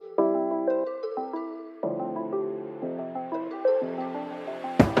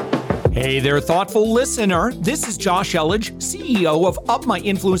Hey there, thoughtful listener. This is Josh Elledge, CEO of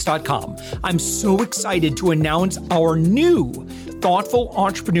UpMyInfluence.com. I'm so excited to announce our new Thoughtful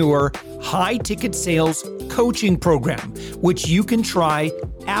Entrepreneur high-ticket sales coaching program, which you can try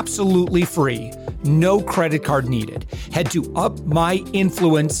absolutely free. No credit card needed. Head to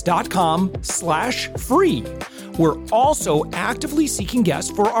UpMyInfluence.com/free. We're also actively seeking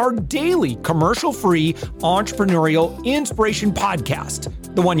guests for our daily commercial-free entrepreneurial inspiration podcast,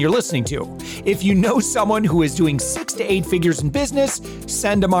 the one you're listening to. If you know someone who is doing 6 to 8 figures in business,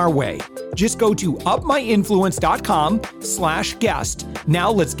 send them our way. Just go to UpMyInfluence.com/guest.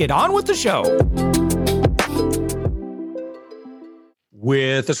 Now let's get on with the show.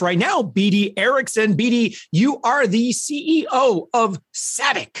 With us right now, BD Erickson. BD, you are the CEO of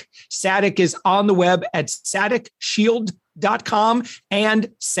Satic. Satic is on the web at saticshield.com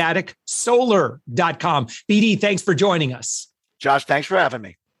and saticsolar.com. BD, thanks for joining us. Josh, thanks for having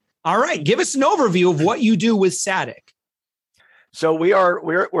me. All right, give us an overview of what you do with Satic. So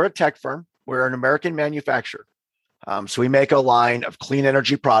we're a tech firm. We're an American manufacturer. So we make a line of clean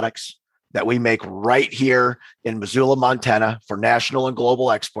energy products that we make right here in Missoula, Montana for national and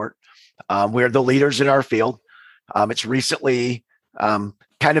global export. We're the leaders in our field. It's recently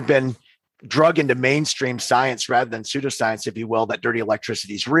kind of been drug into mainstream science rather than pseudoscience, if you will, that dirty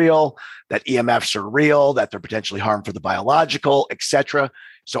electricity is real, that EMFs are real, that they're potentially harmful for the biological, et cetera.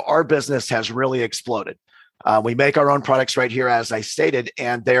 So our business has really exploded. We make our own products right here, as I stated,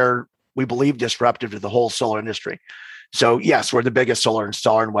 and they're, we believe, disruptive to the whole solar industry. So yes, we're the biggest solar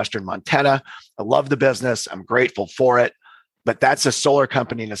installer in Western Montana. I love the business. I'm grateful for it, but that's a solar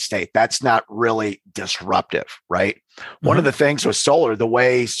company in a state. That's not really disruptive, right? Mm-hmm. One of the things with solar, the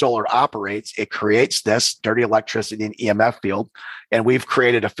way solar operates, it creates this dirty electricity and EMF field. And we've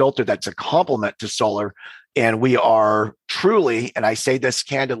created a filter that's a complement to solar. And we are truly, and I say this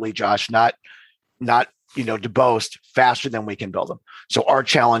candidly, Josh, not to boast, faster than we can build them. So our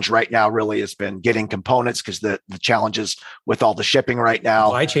challenge right now really has been getting components, because the challenges with all the shipping right now.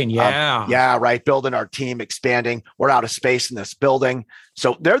 Supply chain, yeah. Right. Building our team, expanding. We're out of space in this building.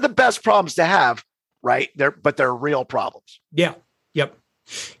 So they're the best problems to have, right? But they're real problems. Yeah. Yep.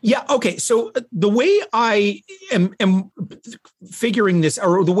 Yeah. Okay. So the way I am figuring this,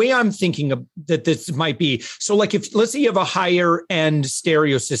 or the way I'm thinking of that this might be, so like if, let's say you have a higher end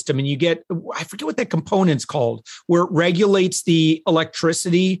stereo system and you get, I forget what that component's called, where it regulates the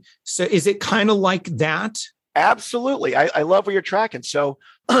electricity. So is it kind of like that? Absolutely. I love where you're tracking. So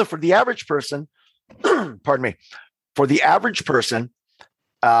for the average person, pardon me, for the average person,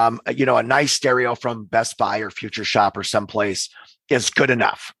 a nice stereo from Best Buy or Future Shop or someplace is good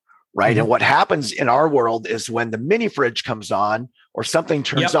enough, right? Mm-hmm. And what happens in our world is when the mini fridge comes on or something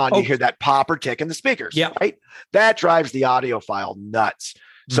turns on, you hear that pop or tick in the speakers, right? That drives the audiophile nuts.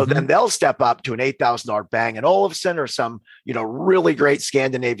 So then they'll step up to an $8,000 Bang & Olufsen or some, really great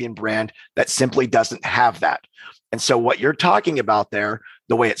Scandinavian brand that simply doesn't have that. And so what you're talking about there,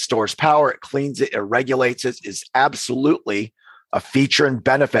 the way it stores power, it cleans it, it regulates it, is absolutely a feature and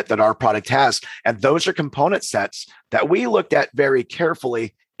benefit that our product has. And those are component sets that we looked at very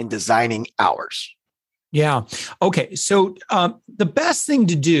carefully in designing ours. Yeah. Okay. So the best thing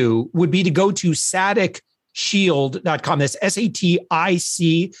to do would be to go to saticshield.com. That's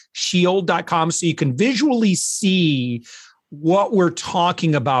SATIC shield.com. So you can visually see what we're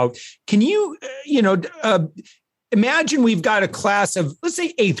talking about. Can you, imagine we've got a class of, let's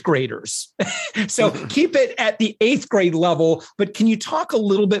say, 8th graders. So keep it at the 8th grade level, but can you talk a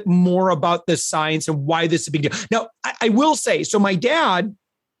little bit more about the science and why this is a big deal? Now, I will say, so my dad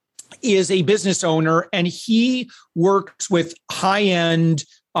is a business owner and he works with high-end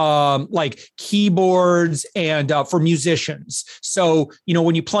like keyboards and for musicians. So,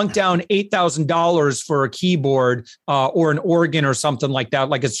 when you plunk down $8,000 for a keyboard or an organ or something like that,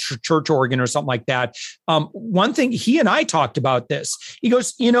 like a church organ or something like that. One thing he and I talked about this, he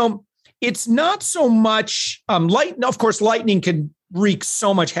goes, it's not so much light. Of course, lightning can wreak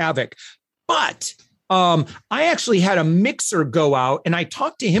so much havoc, but I actually had a mixer go out and I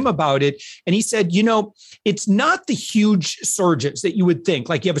talked to him about it. And he said, it's not the huge surges that you would think.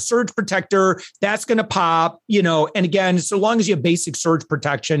 Like you have a surge protector, that's going to pop, and again, so long as you have basic surge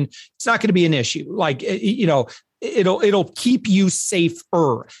protection, it's not going to be an issue. Like, it'll keep you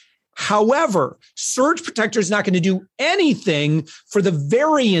safer. However, surge protector is not going to do anything for the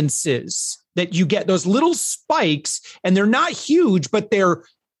variances that you get, those little spikes, and they're not huge, but they're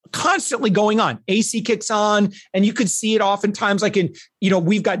constantly going on. AC kicks on, and you could see it oftentimes like in,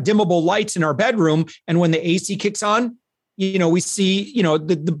 we've got dimmable lights in our bedroom. And when the AC kicks on, we see,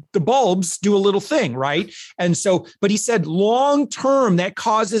 the bulbs do a little thing, right? And so, but he said long term, that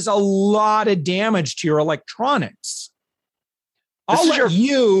causes a lot of damage to your electronics.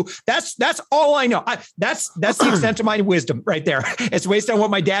 That's all I know. That's the extent of my wisdom right there. It's based on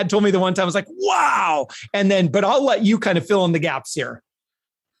what my dad told me the one time. I was like, wow. But I'll let you kind of fill in the gaps here.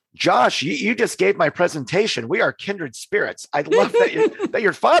 Josh, you just gave my presentation. We are kindred spirits. I love that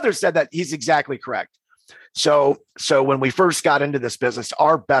your father said that. He's exactly correct. So when we first got into this business,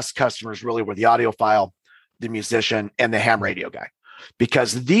 our best customers really were the audiophile, the musician, and the ham radio guy,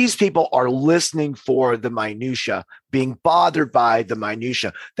 because these people are listening for the minutia, being bothered by the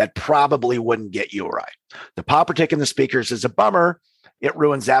minutia that probably wouldn't get you right. The popper tick in the speakers is a bummer. It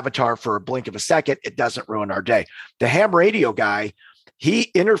ruins Avatar for a blink of a second. It doesn't ruin our day. The ham radio guy,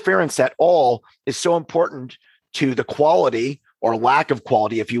 interference at all is so important to the quality or lack of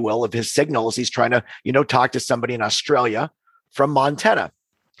quality, if you will, of his signal as he's trying to, talk to somebody in Australia from Montana.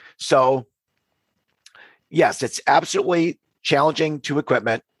 So yes, it's absolutely challenging to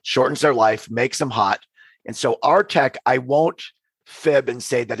equipment, shortens their life, makes them hot. And so our tech, I won't fib and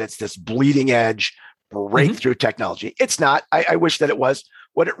say that it's this bleeding edge breakthrough technology. It's not. I wish that it was.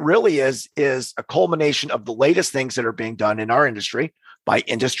 What it really is a culmination of the latest things that are being done in our industry by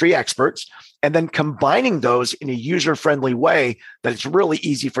industry experts, and then combining those in a user-friendly way that it's really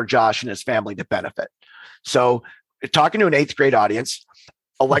easy for Josh and his family to benefit. So talking to an 8th grade audience,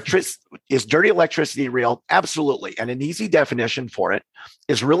 is dirty electricity real? Absolutely. And an easy definition for it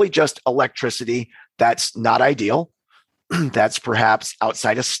is really just electricity that's not ideal, that's perhaps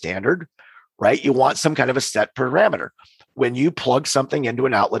outside of standard, right? You want some kind of a set parameter. When you plug something into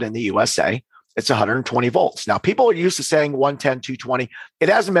an outlet in the USA, it's 120 volts. Now, people are used to saying 110, 220. It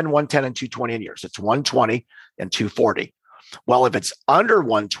hasn't been 110 and 220 in years. It's 120 and 240. Well, if it's under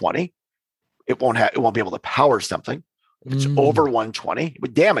 120, it won't be able to power something. If it's over 120, it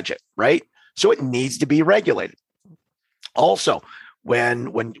would damage it, right? So it needs to be regulated. Also, when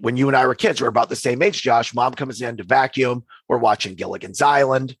you and I were kids, we're about the same age, Josh, mom comes in to vacuum. We're watching Gilligan's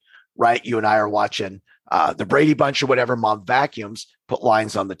Island, right? You and I are watching the Brady Bunch or whatever. Mom vacuums, put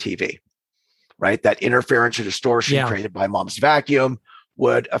lines on the TV, right? That interference or distortion created by mom's vacuum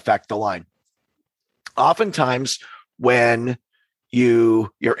would affect the line. Oftentimes, when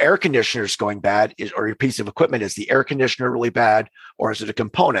your air conditioner is going bad, or your piece of equipment, is the air conditioner really bad, or is it a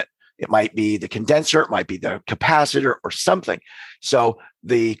component? It might be the condenser, it might be the capacitor or something. So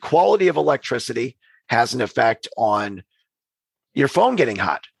the quality of electricity has an effect on your phone getting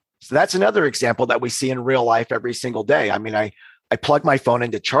hot. So that's another example that we see in real life every single day. I mean, I plug my phone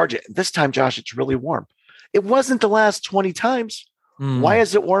in to charge it. This time, Josh, it's really warm. It wasn't the last 20 times. Why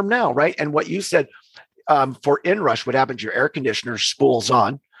is it warm now, right? And what you said, for inrush, what happens? Your air conditioner spools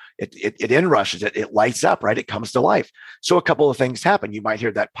on. It inrushes it. It lights up, right? It comes to life. So a couple of things happen. You might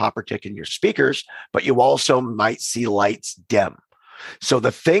hear that popper tick in your speakers, but you also might see lights dim. So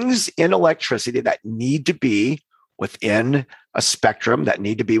the things in electricity that need to be within a spectrum, that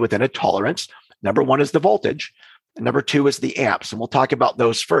need to be within a tolerance, number one is the voltage, and number two is the amps. And we'll talk about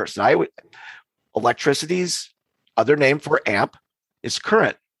those first. Electricity's other name for amp is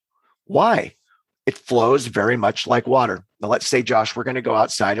current. Why? It flows very much like water. Now, let's say, Josh, we're going to go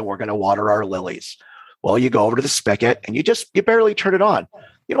outside and we're going to water our lilies. Well, you go over to the spigot and you barely turn it on.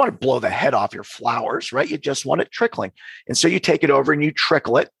 You don't want to blow the head off your flowers, right? You just want it trickling. And so you take it over and you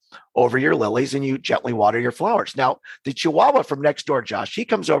trickle it over your lilies and you gently water your flowers. Now, the Chihuahua from next door, Josh, he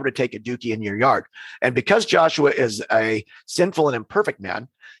comes over to take a dookie in your yard. And because Joshua is a sinful and imperfect man,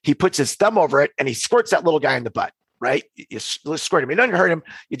 he puts his thumb over it and he squirts that little guy in the butt. Right? You squirt him. You don't hurt him.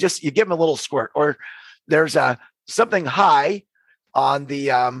 You give him a little squirt. Or there's something high on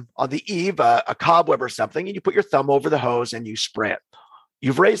the eave, a cobweb or something, and you put your thumb over the hose and you spray it.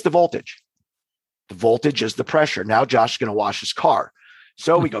 You've raised the voltage. The voltage is the pressure. Now Josh is going to wash his car.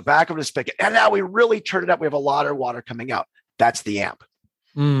 So we go back over to the spigot, and now we really turn it up. We have a lot of water coming out. That's the amp.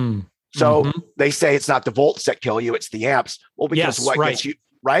 So they say it's not the volts that kill you, it's the amps. Well, because gets you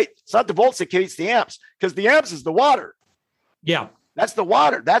right? It's not the volts that kills the amps, because the amps is the water. Yeah. That's the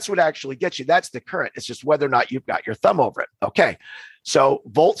water. That's what actually gets you. That's the current. It's just whether or not you've got your thumb over it. Okay. So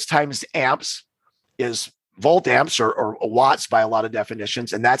volts times amps is volt amps or watts by a lot of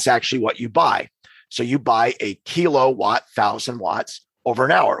definitions. And that's actually what you buy. So you buy a kilowatt, 1,000 watts over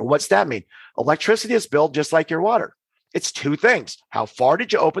an hour. What's that mean? Electricity is billed just like your water. It's two things. How far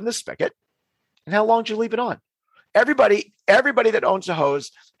did you open the spigot and how long did you leave it on? Everybody that owns a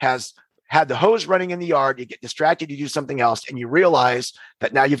hose has had the hose running in the yard. You get distracted, you do something else, and you realize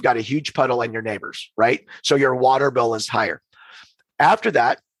that now you've got a huge puddle in your neighbors, right? So your water bill is higher. After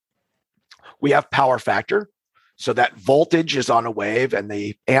that, we have power factor. So that voltage is on a wave and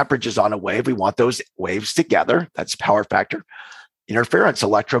the amperage is on a wave. We want those waves together. That's power factor. Interference,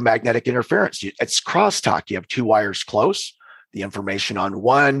 electromagnetic interference. It's crosstalk. You have two wires close. The information on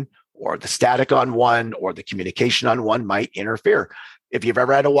one or the static on one or the communication on one might interfere. If you've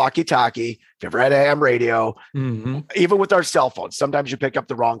ever had a walkie-talkie, if you've ever had a ham radio, even with our cell phones, sometimes you pick up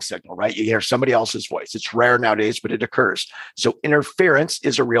the wrong signal, right? You hear somebody else's voice. It's rare nowadays, but it occurs. So interference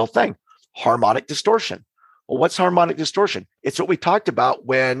is a real thing. Harmonic distortion. Well, what's harmonic distortion? It's what we talked about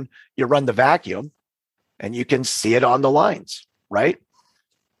when you run the vacuum and you can see it on the lines, right?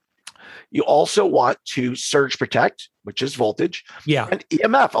 You also want to surge protect, which is voltage, and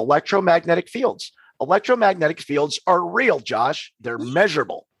EMF, electromagnetic fields. Electromagnetic fields are real, Josh. They're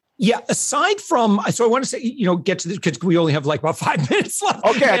measurable. Yeah. Aside from, so I want to say, get to this because we only have like about 5 minutes left.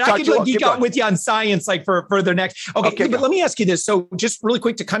 Okay. I can geek out with you on science, like for the next. Okay. But let me ask you this. So just really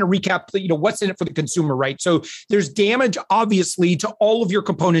quick to kind of recap, what's in it for the consumer, right? So there's damage, obviously, to all of your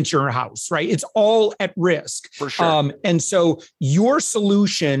components in your house, right? It's all at risk. For sure. And so your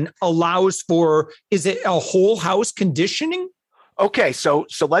solution allows for, is it a whole house conditioning? Okay, so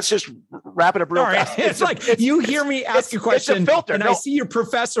let's just wrap it up real fast. It's you hear me ask a question, and I see your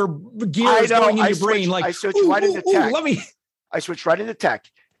professor gears going in your brain. I switched right into tech. I switched right into tech.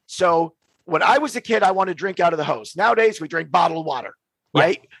 So when I was a kid, I wanted to drink out of the hose. Nowadays, we drink bottled water,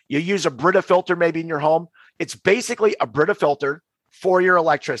 right? Yeah. You use a Brita filter maybe in your home. It's basically a Brita filter for your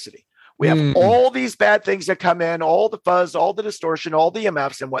electricity. We have all these bad things that come in, all the fuzz, all the distortion, all the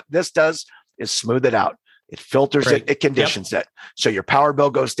EMFs, and what this does is smooth it out. It filters it, it conditions it. So your power bill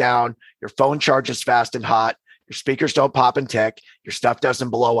goes down, your phone charges fast and hot, your speakers don't pop and tick, your stuff doesn't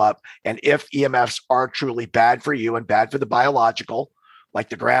blow up. And if EMFs are truly bad for you and bad for the biological, like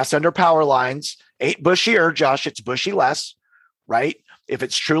the grass under power lines, ain't bushier, Josh, it's bushy less, right? If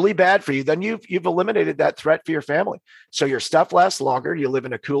it's truly bad for you, then you've eliminated that threat for your family. So your stuff lasts longer, you live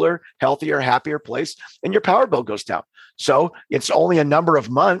in a cooler, healthier, happier place, and your power bill goes down. So it's only a number of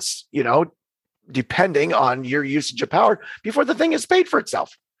months, depending on your usage of power before the thing is paid for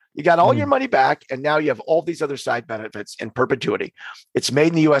itself. You got all your money back, and now you have all these other side benefits in perpetuity. It's made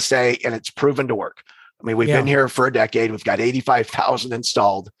in the USA, and it's proven to work. I mean, we've been here for a decade. We've got 85,000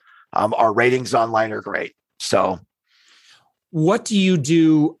 installed. Our ratings online are great. So what do you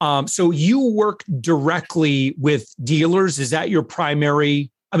do? So you work directly with dealers. Is that your primary?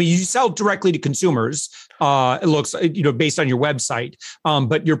 I mean, you sell directly to consumers. It looks, based on your website.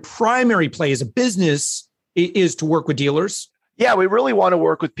 But your primary play as a business is to work with dealers. Yeah, we really want to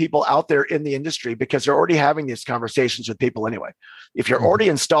work with people out there in the industry because they're already having these conversations with people anyway. If you're already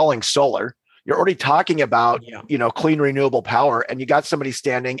installing solar, you're already talking about, clean renewable power, and you got somebody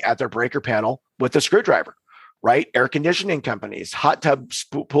standing at their breaker panel with a screwdriver, right? Air conditioning companies, hot tub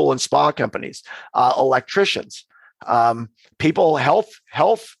pool and spa companies, electricians. People,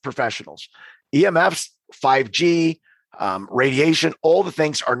 health professionals, EMFs, 5G, radiation, all the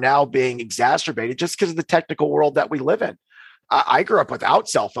things are now being exacerbated just because of the technical world that we live in. I grew up without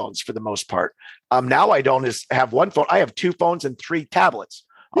cell phones for the most part. Now I don't just have one phone. I have 2 phones and 3 tablets.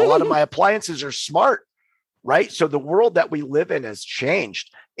 A lot of my appliances are smart, right? So the world that we live in has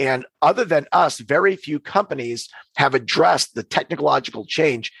changed. And other than us, very few companies have addressed the technological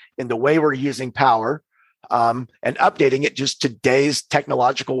change in the way we're using power, and updating it just to today's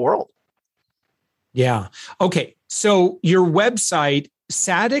technological world. Yeah. Okay. So your website,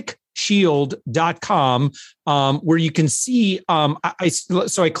 saticshield.com, where you can see,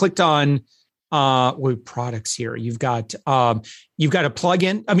 so I clicked on products here. You've got a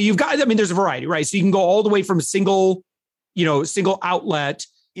plug-in. There's a variety, right? So you can go all the way from single outlet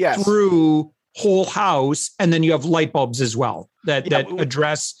through whole house. And then you have light bulbs as well that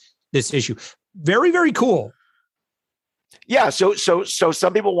address this issue. Very, very cool. Yeah. So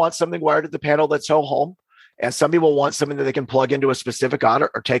some people want something wired at the panel that's whole home, and some people want something that they can plug into a specific on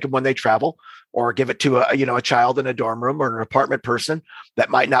or take them when they travel, or give it to a child in a dorm room or an apartment person that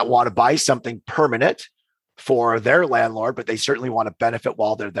might not want to buy something permanent for their landlord, but they certainly want to benefit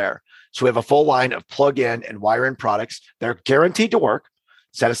while they're there. So we have a full line of plug-in and wire-in products. They're guaranteed to work.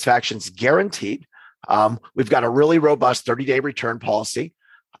 Satisfaction's guaranteed. We've got a really robust 30-day return policy.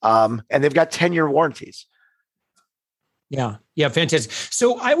 And they've got 10-year warranties. Yeah. Fantastic.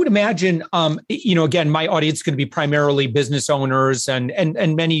 So I would imagine, again, my audience is going to be primarily business owners and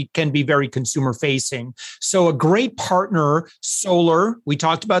many can be very consumer facing. So a great partner, solar, we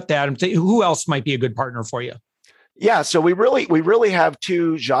talked about that. Who else might be a good partner for you? Yeah. So we really have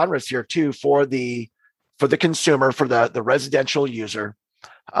 2 genres here too, for the consumer, for the residential user,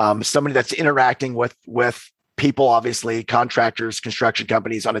 somebody that's interacting with people, obviously contractors, construction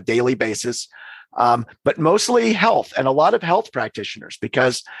companies on a daily basis. but mostly health and a lot of health practitioners,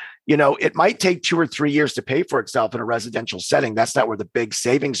 because, you know, it might take 2 or 3 years to pay for itself in a residential setting. That's not where the big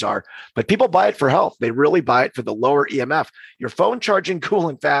savings are, but people buy it for health. They really buy it for the lower EMF. Your phone charging cool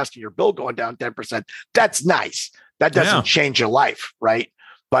and fast and your bill going down 10%. That's nice. That doesn't change your life, right?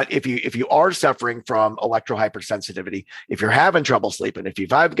 But if you are suffering from electro hypersensitivity, if you're having trouble sleeping, if you've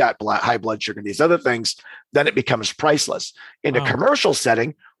got high blood sugar and these other things, then it becomes priceless. In a commercial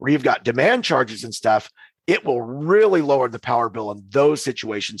setting where you've got demand charges and stuff, it will really lower the power bill in those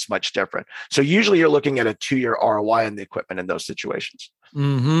situations much different. So usually you're looking at a 2-year ROI on the equipment in those situations.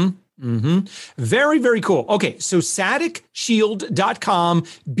 Very, very cool. Okay. So saticshield.com,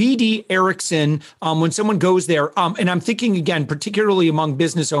 BD Erickson, when someone goes there, and I'm thinking again, particularly among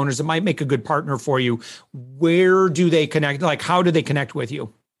business owners, it might make a good partner for you. Where do they connect? Like, how do they connect with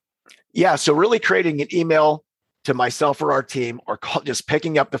you? Yeah. So really creating an email to myself or our team, or just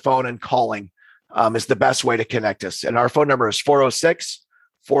picking up the phone and calling is the best way to connect us. And our phone number is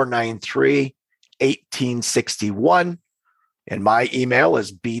 406-493-1861. And my email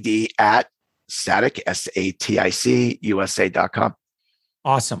is bd@satic, SATIC, USA.com.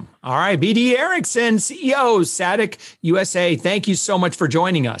 Awesome. All right. BD Erickson, CEO, Satic USA. Thank you so much for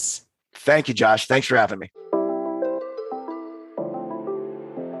joining us. Thank you, Josh. Thanks for having me.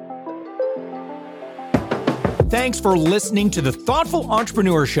 Thanks for listening to the Thoughtful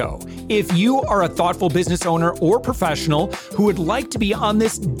Entrepreneur Show. If you are a thoughtful business owner or professional who would like to be on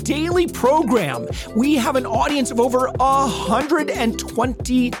this daily program, we have an audience of over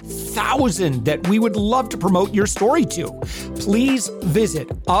 120,000 that we would love to promote your story to. Please visit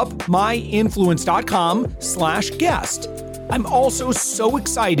upmyinfluence.com/guest. I'm also so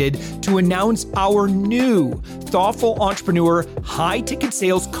excited to announce our new Thoughtful Entrepreneur high-ticket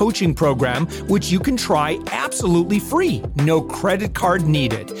sales coaching program, which you can try absolutely free. No credit card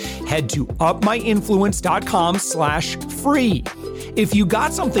needed. Head to upmyinfluence.com/free. If you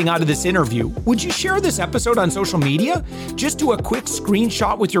got something out of this interview, would you share this episode on social media? Just do a quick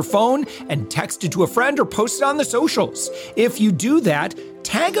screenshot with your phone and text it to a friend or post it on the socials. If you do that,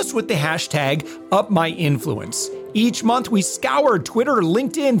 tag us with the hashtag #UpMyInfluence. Each month, we scour Twitter,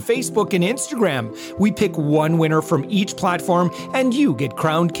 LinkedIn, Facebook, and Instagram. We pick one winner from each platform, and you get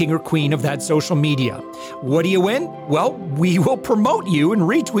crowned king or queen of that social media. What do you win? Well, we will promote you and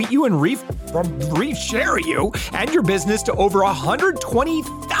retweet you and reshare you and your business to over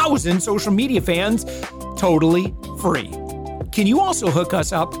 120,000 social media fans, totally free. Can you also hook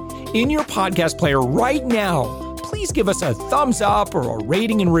us up in your podcast player right now? Please give us a thumbs up or a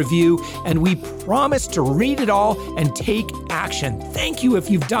rating and review, and we promise to read it all and take action. Thank you if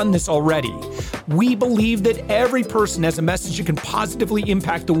you've done this already. We believe that every person has a message that can positively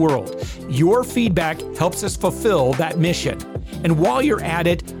impact the world. Your feedback helps us fulfill that mission. And while you're at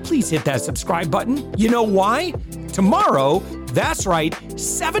it, please hit that subscribe button. You know why? Tomorrow, that's right,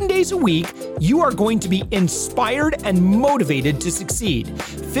 7 days a week, you are going to be inspired and motivated to succeed.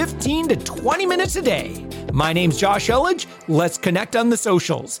 15 to 20 minutes a day. My name's Josh Elledge. Let's connect on the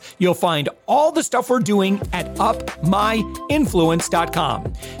socials. You'll find all the stuff we're doing at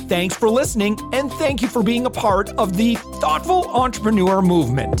upmyinfluence.com. Thanks for listening, and thank you for being a part of the Thoughtful Entrepreneur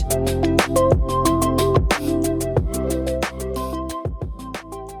Movement.